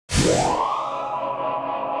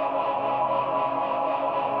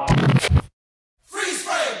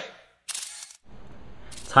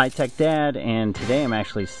It's HighTechDad, and today I'm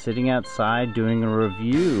actually sitting outside doing a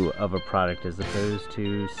review of a product as opposed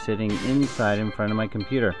to sitting inside in front of my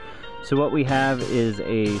computer. So what we have is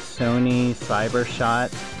a Sony CyberShot.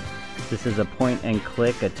 This is a point and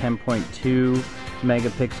click, a 10.2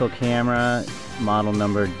 megapixel camera, model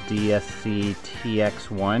number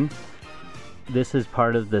DSC-TX1. This is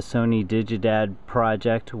part of the Sony DigiDad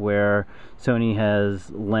project, where Sony has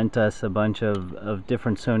lent us a bunch of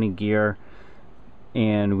different Sony gear,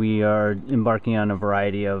 and we are embarking on a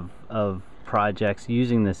variety of projects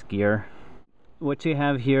using this gear. What you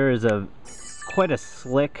have here is quite a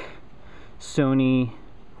slick Sony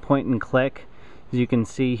point and click. As you can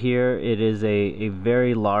see here, it is a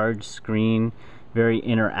very large screen, very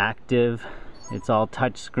interactive. It's all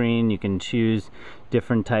touch screen. You can choose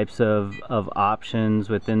different types of options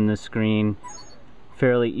within the screen.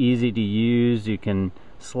 Fairly easy to use. You can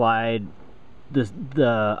slide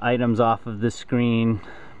the items off of the screen.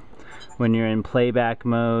 When you're in playback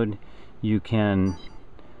mode, you can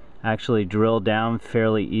actually drill down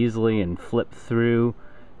fairly easily and flip through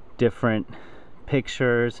different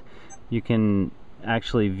pictures. You can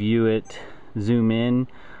actually view it, zoom in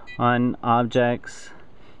on objects.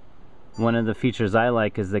 One of the features I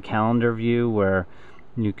like is the calendar view, where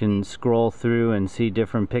you can scroll through and see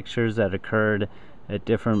different pictures that occurred at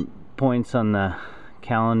different points on the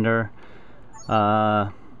calendar.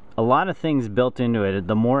 A lot of things built into it.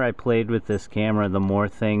 The more I played with this camera, the more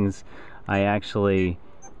things I actually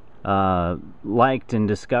liked and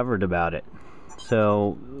discovered about it.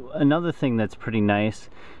 So another thing that's pretty nice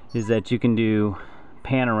is that you can do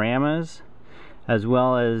panoramas as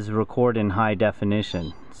well as record in high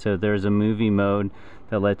definition. So there's a movie mode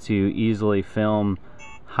that lets you easily film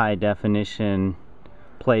high definition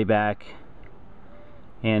playback,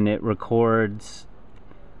 and it records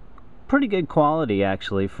pretty good quality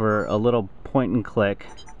actually for a little point and click.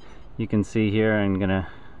 You can see here, I'm gonna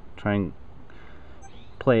try and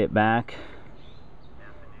play it back,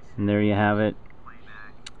 and there you have it.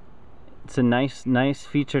 It's a nice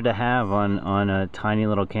feature to have on a tiny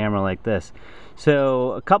little camera like this.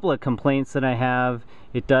 So a couple of complaints that I have: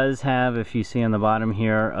 it does have, if you see on the bottom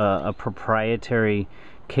here, a proprietary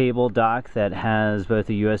cable dock that has both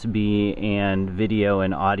a USB and video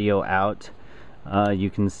and audio out. You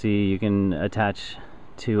can see you can attach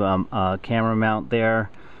to a camera mount there,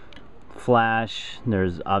 flash.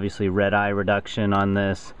 There's obviously red eye reduction on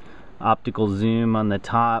this, optical zoom on the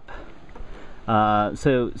top.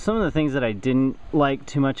 So some of the things that I didn't like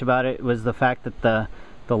too much about it was the fact that the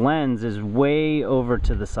lens is way over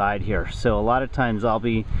to the side here. So a lot of times I'll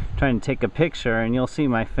be trying to take a picture and you'll see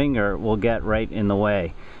my finger will get right in the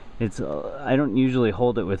way. I don't usually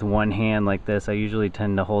hold it with one hand like this. I usually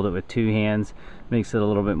tend to hold it with two hands. Makes it a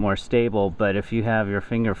little bit more stable, but if you have your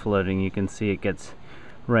finger floating, you can see it gets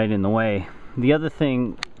right in the way. The other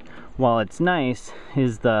thing, while it's nice,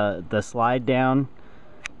 is the slide down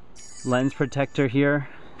lens protector here.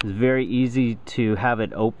 It's very easy to have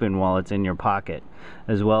it open while it's in your pocket,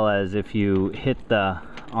 as well as if you hit the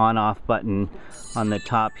on-off button on the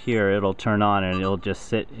top here, it'll turn on and it'll just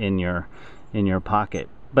sit in your pocket.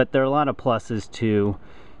 But there are a lot of pluses to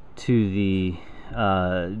the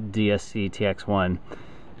DSC-TX1.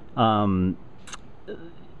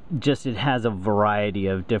 Just it has a variety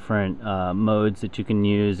of different modes that you can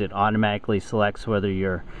use. It automatically selects whether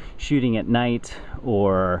you're shooting at night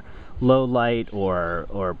or low light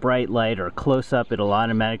or bright light or close up. It'll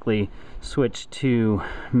automatically switch to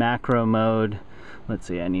macro mode. Let's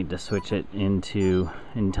see, I need to switch it into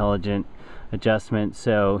intelligent adjustment.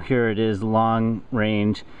 So here it is, long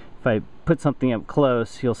range. If I put something up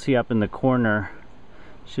close, you'll see up in the corner,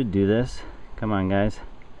 should do this, come on guys,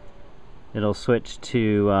 it'll switch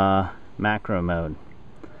to macro mode.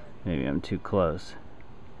 Maybe I'm too close.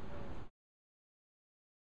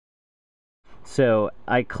 So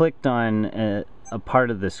I clicked on a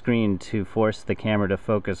part of the screen to force the camera to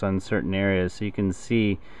focus on certain areas. So you can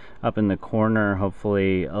see up in the corner,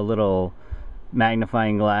 hopefully, a little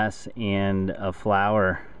magnifying glass and a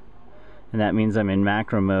flower, and that means I'm in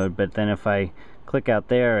macro mode. But then if I click out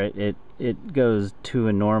there, it goes to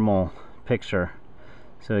a normal picture.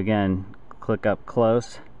 So again, click up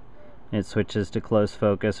close, it switches to close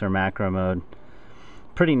focus or macro mode.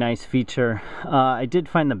 Pretty nice feature. I did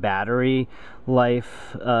find the battery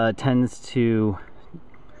life tends to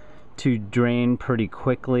drain pretty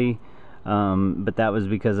quickly, but that was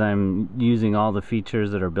because I'm using all the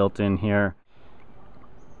features that are built in here.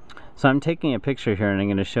 So I'm taking a picture here, and I'm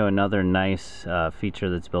going to show another nice feature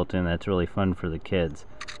that's built in that's really fun for the kids.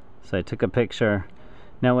 So I took a picture.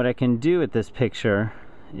 Now what I can do with this picture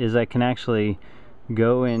is I can actually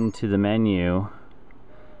go into the menu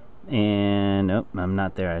and, oh, I'm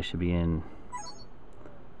not there, I should be in.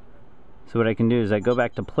 So what I can do is I go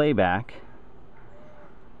back to playback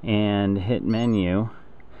and hit menu,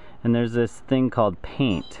 and there's this thing called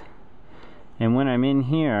paint. And when I'm in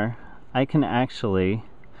here, I can actually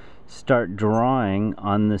start drawing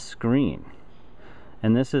on the screen.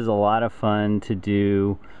 And this is a lot of fun to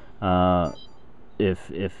do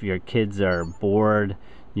if your kids are bored.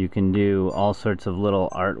 You can do all sorts of little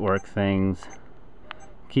artwork things,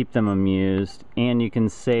 keep them amused, and you can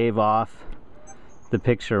save off the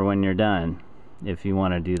picture when you're done if you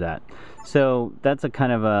want to do that. So that's a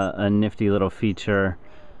kind of a nifty little feature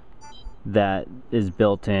that is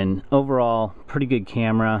built in. Overall, pretty good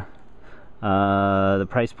camera. The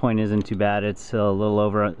price point isn't too bad. It's a little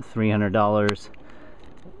over $300.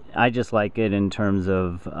 I just like it in terms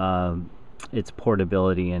of its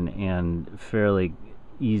portability and fairly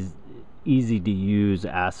easy to use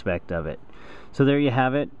aspect of it. So there you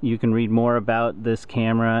have it. You can read more about this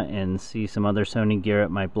camera and see some other Sony gear at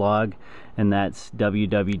my blog, and that's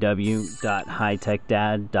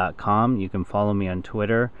www.HighTechDad.com. You can follow me on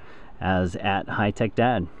Twitter as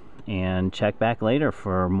 @HighTechDad, and check back later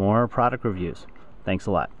for more product reviews. Thanks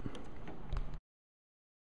a lot.